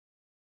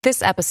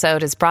This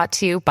episode is brought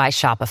to you by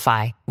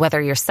Shopify.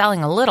 Whether you're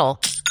selling a little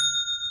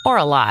or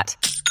a lot,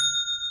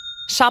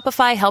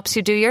 Shopify helps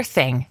you do your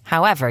thing,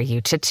 however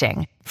you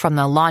cha-ching. From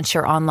the launch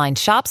your online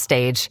shop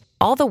stage,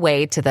 all the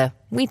way to the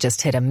we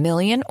just hit 1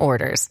 million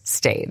orders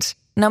stage.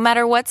 No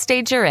matter what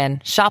stage you're in,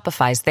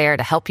 Shopify's there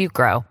to help you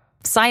grow.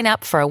 Sign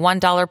up for a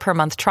 $1 per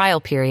month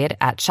trial period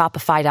at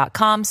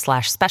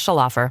shopify.com/special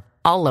offer,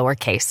 all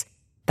lowercase.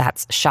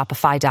 That's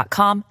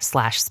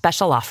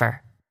shopify.com/special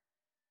offer.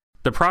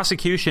 The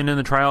prosecution in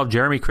the trial of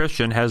Jeremy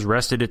Christian has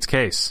rested its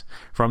case.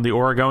 From the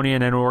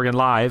Oregonian and Oregon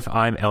Live,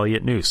 I'm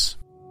Elliot Noose.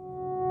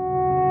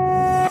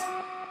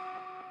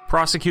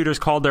 Prosecutors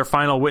called their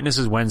final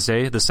witnesses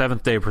Wednesday, the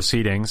seventh day of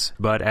proceedings,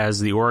 but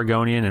as the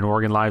Oregonian and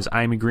Oregon Live's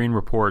Amy Green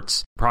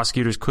reports,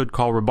 prosecutors could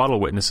call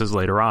rebuttal witnesses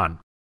later on.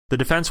 The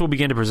defense will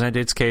begin to present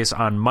its case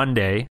on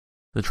Monday.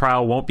 The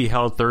trial won't be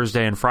held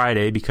Thursday and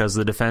Friday because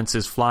the defense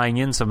is flying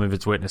in some of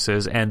its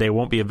witnesses and they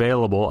won't be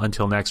available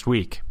until next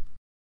week.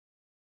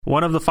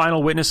 One of the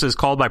final witnesses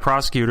called by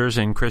prosecutors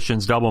in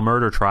Christian's double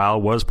murder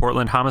trial was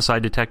Portland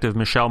homicide detective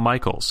Michelle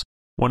Michaels,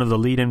 one of the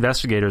lead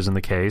investigators in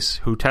the case,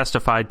 who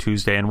testified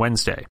Tuesday and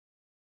Wednesday.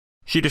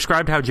 She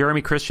described how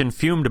Jeremy Christian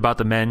fumed about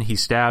the men he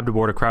stabbed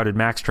aboard a crowded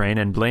MAX train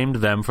and blamed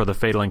them for the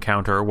fatal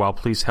encounter while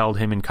police held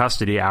him in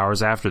custody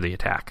hours after the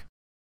attack.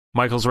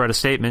 Michaels read a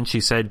statement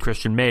she said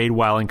Christian made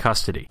while in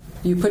custody.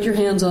 You put your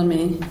hands on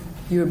me,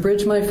 you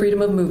abridge my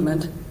freedom of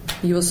movement,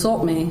 you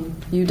assault me,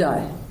 you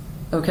die.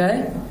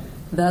 Okay?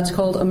 That's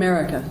called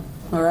America,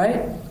 all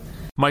right?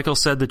 Michaels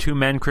said the two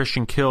men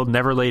Christian killed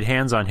never laid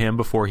hands on him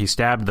before he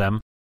stabbed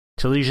them.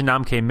 Talija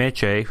Namke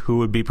Meche, who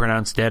would be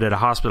pronounced dead at a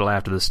hospital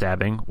after the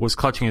stabbing, was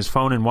clutching his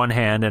phone in one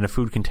hand and a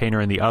food container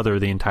in the other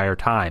the entire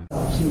time.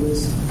 He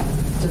was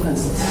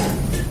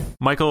defenseless.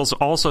 Michaels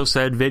also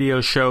said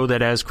videos show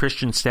that as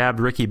Christian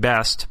stabbed Ricky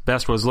Best,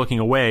 Best was looking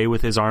away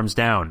with his arms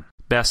down.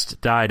 Best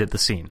died at the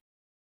scene.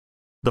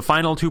 The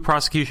final two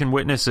prosecution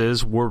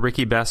witnesses were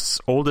Ricky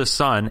Best's oldest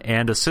son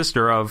and a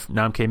sister of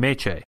Namke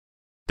Meche.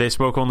 They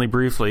spoke only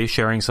briefly,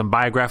 sharing some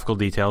biographical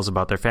details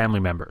about their family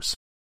members.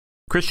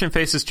 Christian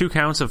faces 2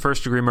 counts of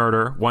first-degree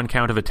murder, 1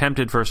 count of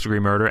attempted first-degree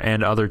murder,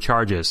 and other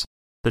charges.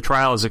 The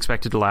trial is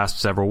expected to last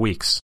several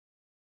weeks.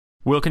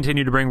 We'll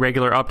continue to bring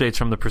regular updates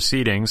from the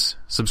proceedings.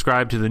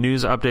 Subscribe to the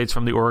news updates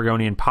from the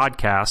Oregonian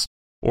podcast,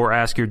 or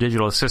ask your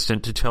digital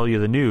assistant to tell you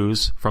the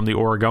news from the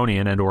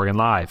Oregonian and Oregon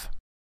Live.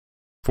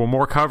 For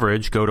more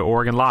coverage, go to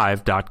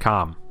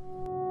OregonLive.com.